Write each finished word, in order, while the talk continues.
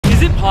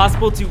Is it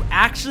possible to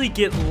actually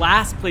get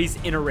last place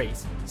in a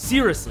race?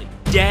 Seriously,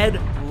 dead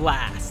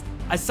last.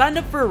 I signed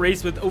up for a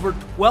race with over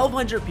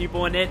 1,200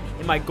 people in it,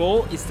 and my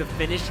goal is to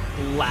finish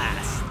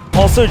last.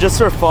 Also, just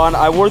for fun,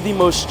 I wore the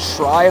most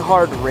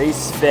try-hard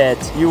race fit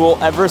you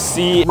will ever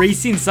see.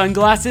 Racing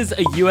sunglasses,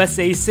 a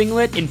USA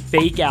singlet, and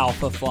fake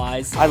alpha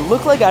flies. I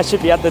look like I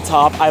should be at the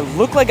top. I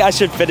look like I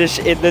should finish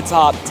in the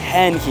top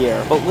 10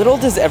 here. But little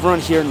does everyone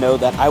here know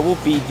that I will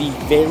be the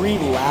very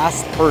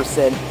last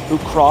person who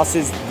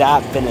crosses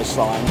that finish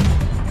line.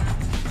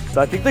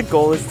 So I think the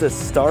goal is to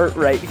start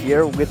right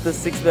here with the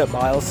 6-minute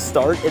mile,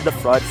 start in the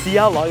front, see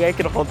how long I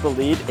can hold the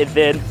lead, and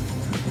then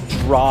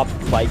drop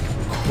like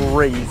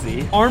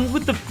crazy. Armed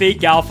with the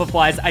fake alpha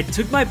flies, I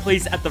took my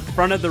place at the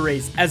front of the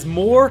race as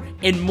more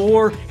and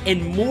more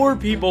and more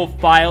people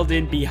filed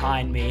in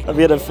behind me. I'm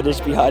gonna finish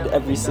behind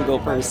every single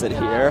person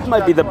here. This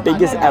might be the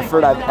biggest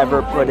effort I've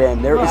ever put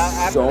in. There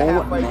is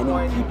so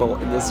many people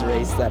in this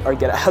race that are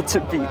gonna have to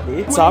beat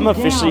me. So I'm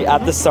officially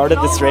at the start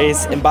of this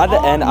race, and by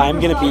the end,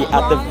 I'm gonna be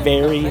at the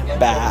very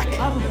back.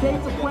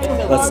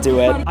 Let's do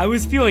it. I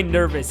was feeling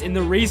nervous, and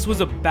the race was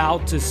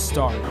about to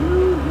start.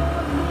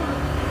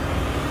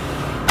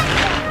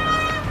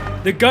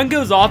 The gun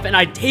goes off and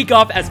I take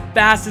off as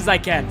fast as I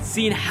can,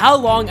 seeing how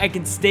long I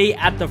can stay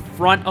at the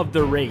front of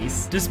the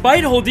race.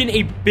 Despite holding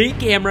a big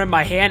camera in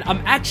my hand,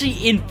 I'm actually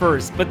in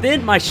first, but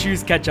then my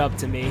shoes catch up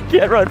to me.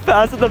 Can't run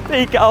fast with the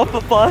fake alpha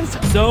flies.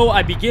 So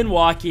I begin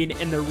walking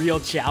and the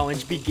real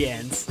challenge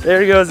begins.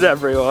 There goes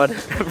everyone.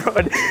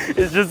 Everyone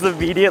is just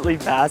immediately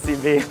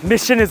passing me.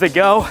 Mission is a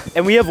go,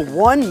 and we have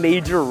one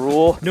major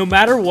rule. No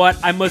matter what,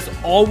 I must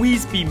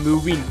always be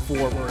moving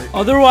forward.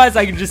 Otherwise,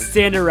 I can just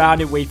stand around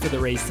and wait for the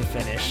race to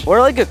finish. We're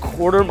like a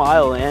quarter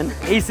mile in.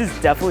 Pace is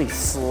definitely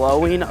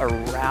slowing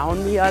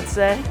around me, I'd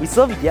say. We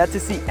still have yet to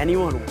see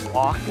anyone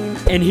walking.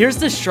 And here's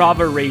the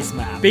Strava race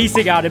map,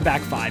 basic out and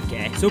back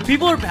 5K. So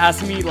people are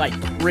passing me like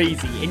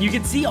crazy, and you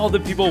can see all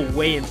the people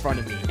way in front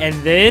of me. And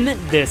then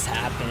this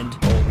happened.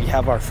 We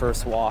have our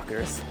first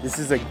walkers. This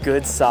is a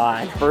good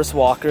sign. First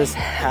walkers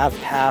have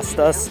passed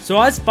us. So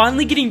I was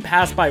finally getting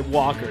passed by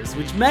walkers,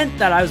 which meant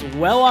that I was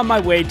well on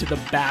my way to the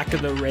back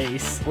of the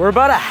race. We're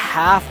about a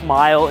half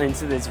mile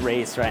into this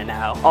race right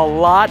now. A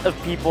lot of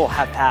people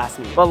have passed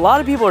me, but a lot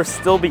of people are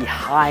still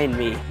behind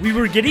me. We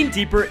were getting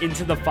deeper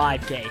into the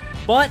 5K,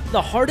 but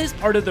the hardest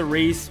part of the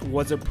race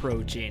was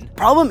approaching.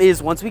 Problem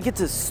is, once we get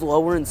to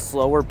slower and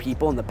slower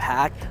people in the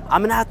pack,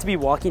 I'm gonna have to be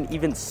walking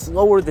even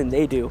slower than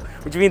they do,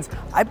 which means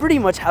I pretty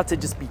much have to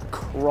just be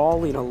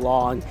crawling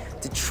along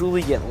to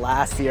truly get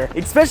last here,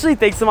 especially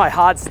thanks to my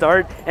hot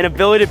start and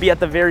ability to be at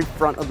the very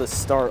front of the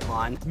start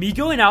line. Me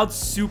going out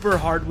super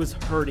hard was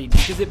hurting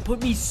because it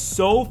put me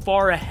so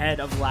far ahead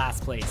of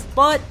last place,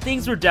 but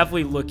things were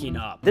definitely looking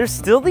up. There's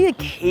still the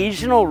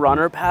occasional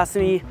runner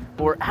passing me,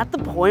 but we're at the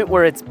point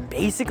where it's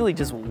basically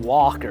just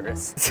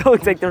walkers. So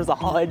it's like there's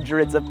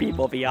hundreds of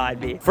people behind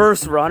me.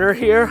 First runner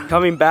here,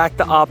 coming back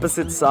the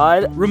opposite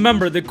side.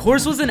 Remember, the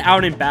course was an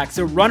out and back,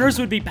 so runners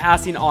would be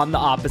passing on the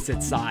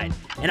opposite side.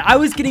 And I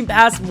was getting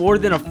past more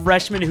than a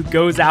freshman who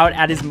goes out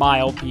at his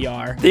mile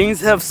PR.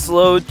 Things have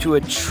slowed to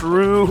a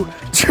true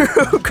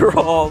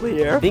crawl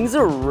here. Things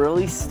are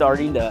really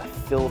starting to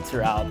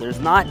filter out. There's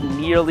not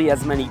nearly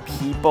as many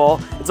people.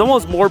 It's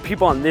almost more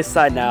people on this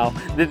side now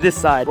than this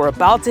side. We're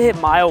about to hit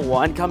mile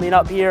 1 coming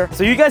up here.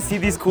 So you guys see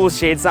these cool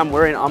shades I'm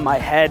wearing on my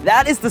head?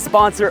 That is the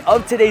sponsor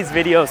of today's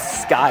video,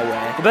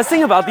 Skyway. The best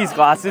thing about these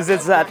glasses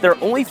is that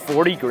they're only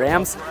 40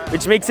 grams,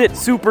 which makes it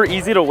super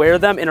easy to wear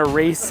them in a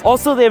race.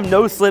 Also, they have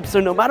no slip,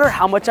 so no matter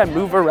how much I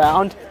move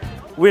around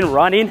when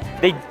running,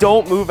 they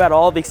don't move at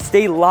all. They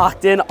stay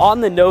locked in on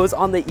the nose,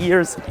 on the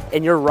ears,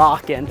 and you're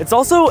rocking. It's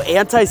also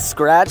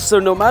anti-scratch, so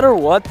no matter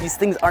what, these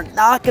things are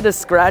not gonna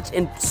scratch,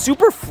 and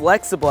super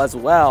flexible as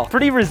well.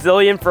 Pretty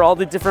resilient for all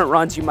the different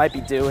runs you might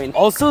be doing.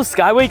 Also,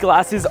 Skyway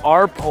glasses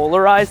are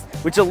polarized,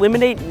 which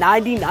eliminate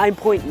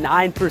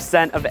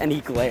 99.9% of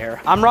any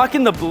glare. I'm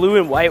rocking the blue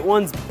and white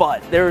ones,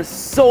 but there's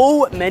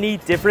so many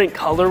different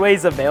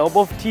colorways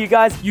available to you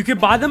guys. You can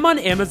buy them on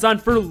Amazon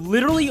for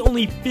literally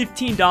only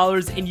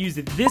 $15 and use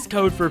this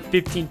code for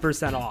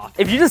 15% off.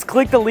 If you just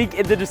click the link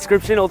in the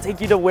description, it'll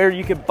take you to where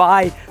you can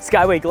buy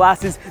Skyway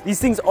glasses. These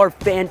things are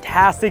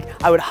fantastic.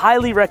 I would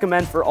highly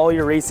recommend for all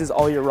your races,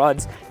 all your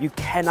runs. You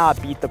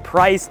cannot beat the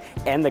price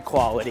and the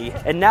quality.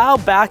 And now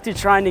back to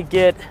trying to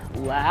get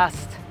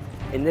last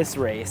in this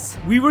race.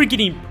 We were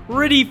getting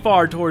pretty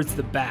far towards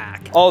the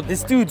back. Oh,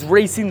 this dude's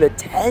racing the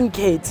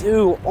 10K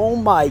too. Oh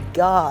my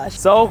gosh.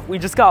 So we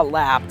just got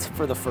lapped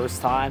for the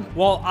first time.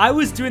 While I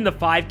was doing the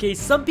 5K,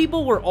 some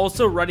people were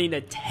also running a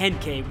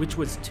 10K, which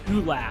was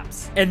 2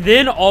 laps. And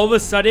then all of a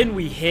sudden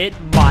we hit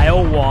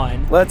mile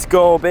 1. Let's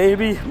go,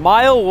 baby.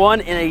 Mile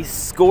 1 in a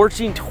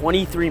scorching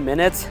 23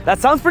 minutes. That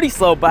sounds pretty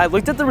slow, but I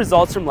looked at the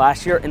results from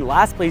last year, and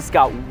last place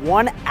got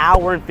 1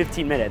 hour and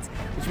 15 minutes,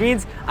 which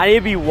means I need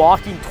to be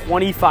walking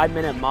 25 minutes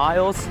minute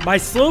miles. My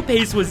slow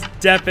pace was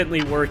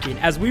definitely working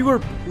as we were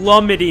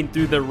plummeting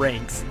through the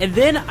ranks. And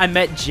then I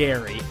met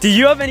Jerry. Do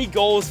you have any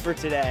goals for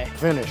today?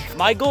 Finish.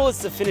 My goal is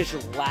to finish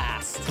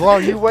last. Well,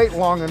 you wait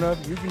long enough,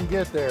 you can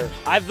get there.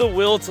 I have the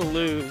will to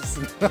lose.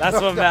 That's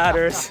what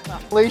matters.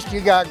 At least you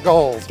got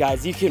goals.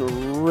 Guys, you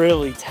can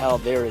really tell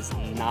there is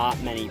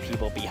not many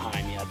people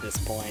behind me at this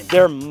point.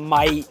 There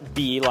might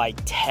be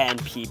like 10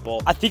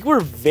 people. I think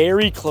we're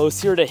very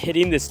close here to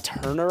hitting this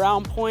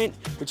turnaround point,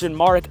 which would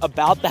mark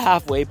about the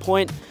halfway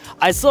point.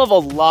 I still have a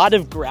lot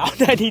of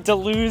ground I need to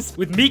lose.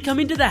 With me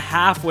coming to the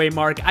halfway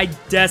mark, I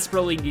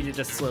desperately needed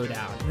to slow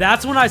down.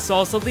 That's when I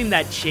saw something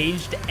that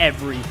changed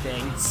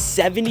everything.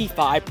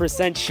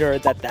 75% sure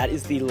that that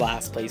is the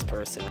last place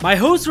person. My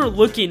hosts were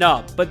looking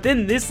up, but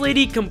then this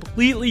lady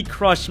completely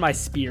crushed my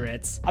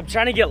spirits. I'm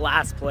trying to get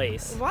last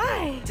place.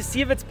 Why? To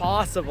see if it's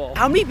possible.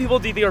 How many people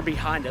do you think are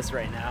behind us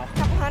right now?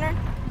 Couple hundred?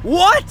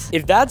 What?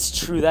 If that's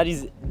true, that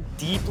is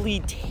deeply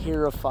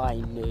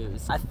terrifying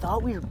news. I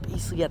thought we were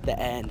basically at the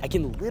end. I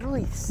can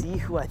literally see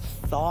who I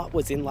thought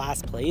was in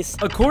last place.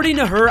 According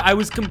to her, I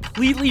was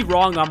completely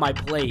wrong on my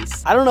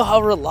place. I don't know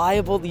how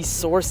reliable these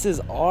sources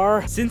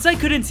are. Since I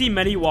couldn't see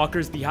many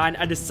walkers behind,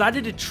 I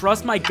decided to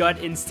trust my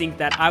gut instinct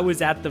that I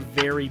was at the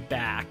very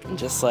back.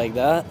 Just like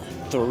that,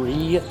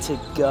 3 to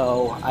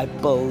go, I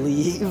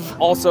believe.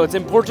 Also, it's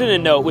important to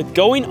note, with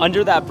going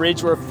under that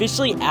bridge, we're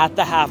officially at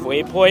the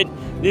halfway point.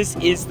 This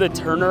is the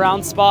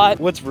turnaround spot.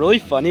 What's really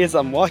funny is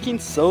I'm walking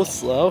so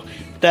slow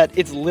that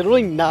it's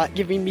literally not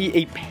giving me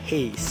a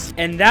pace.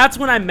 And that's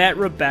when I met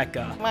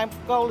Rebecca. My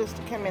goal is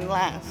to come in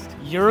last.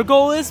 Your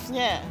goal is?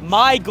 Yeah.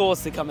 My goal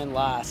is to come in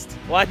last.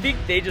 Well, I think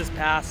they just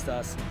passed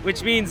us,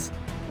 which means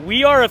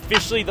we are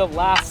officially the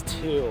last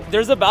 2.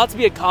 There's about to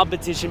be a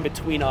competition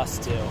between us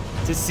 2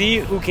 to see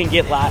who can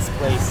get last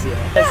place here.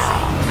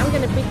 I'm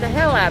gonna beat the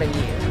hell out of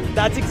you.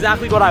 That's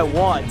exactly what I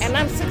want. And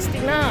I'm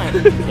 69.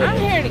 I'm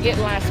here to get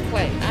last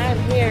place. I'm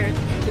here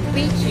to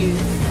beat you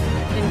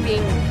in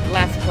being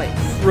last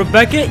place.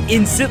 Rebecca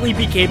instantly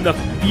became the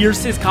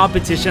fiercest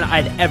competition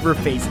I'd ever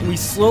faced, and we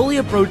slowly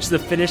approached the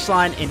finish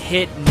line and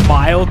hit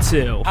mile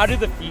 2. How do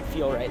the feet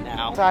feel right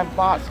now? So I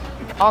bought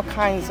all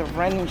kinds of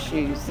running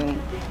shoes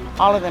and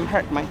all of them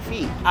hurt my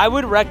feet. I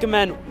would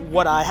recommend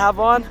what I have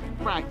on.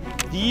 Right.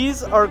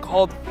 These are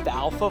called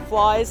Falfa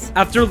Flies.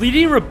 After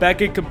leading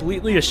Rebecca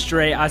completely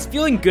astray, I was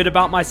feeling good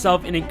about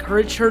myself and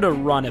encouraged her to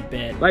run a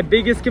bit. My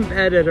biggest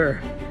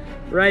competitor,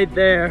 right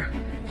there.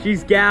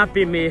 She's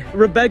gapping me.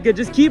 Rebecca,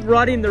 just keep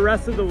running the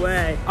rest of the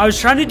way. I was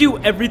trying to do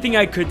everything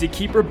I could to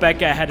keep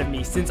Rebecca ahead of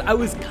me since I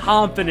was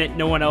confident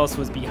no one else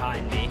was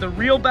behind me. The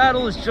real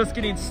battle is just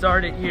getting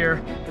started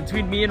here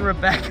between me and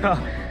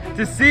Rebecca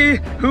to see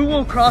who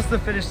will cross the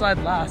finish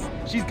line last.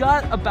 She's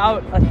got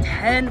about a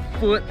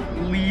 10-foot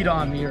lead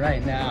on me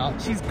right now.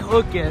 She's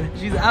cooking.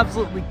 She's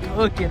absolutely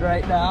cooking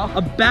right now.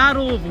 A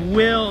battle of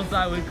wills,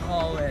 I would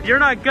call it. You're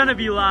not gonna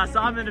be last,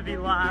 I'm gonna be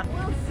last.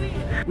 We'll see.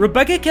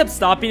 Rebecca kept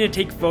stopping to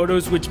take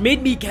photos, which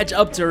made me catch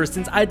up to her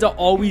since I had to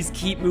always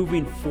keep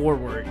moving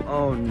forward.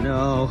 Oh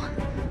no,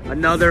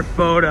 another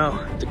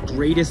photo. The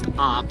greatest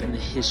op in the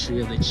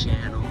history of the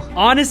channel.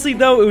 Honestly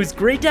though, it was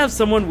great to have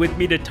someone with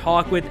me to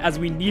talk with as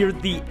we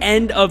neared the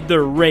end of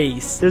the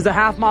race. There's a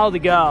half mile to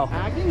go.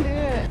 I can do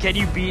it. Can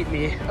you beat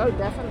me? Oh,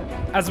 definitely.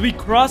 As we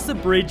crossed the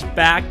bridge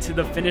back to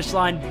the finish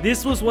line,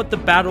 this was what the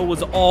battle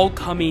was all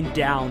coming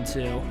down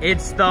to.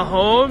 It's the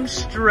home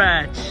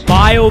stretch.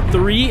 Mile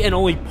 3 and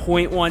only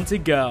 0.1 to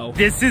go.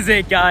 This is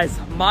it, guys.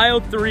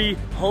 Mile 3,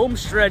 home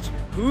stretch.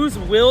 Whose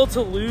will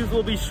to lose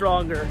will be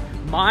stronger?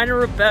 Mine or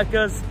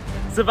Rebecca's?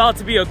 It's about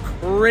to be a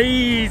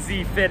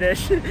crazy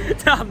finish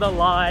down the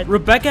line.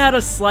 Rebecca had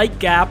a slight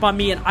gap on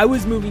me and I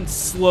was moving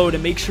slow to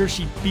make sure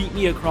she beat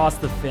me across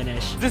the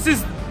finish. This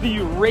is the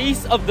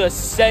race of the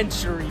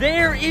century.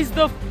 There is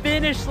the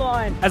finish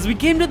line. As we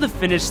came to the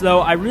finish though,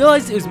 I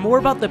realized it was more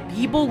about the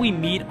people we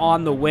meet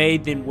on the way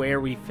than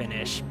where we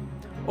finish.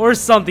 Or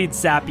something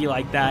sappy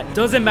like that.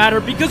 Doesn't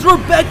matter because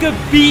Rebecca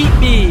beat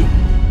me.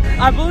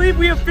 I believe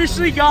we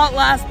officially got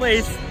last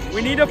place.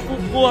 We need to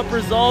pull up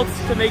results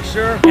to make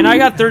sure. And I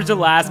got third to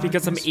last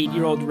because some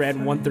 8-year-old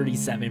ran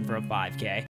 1:37 for a 5K.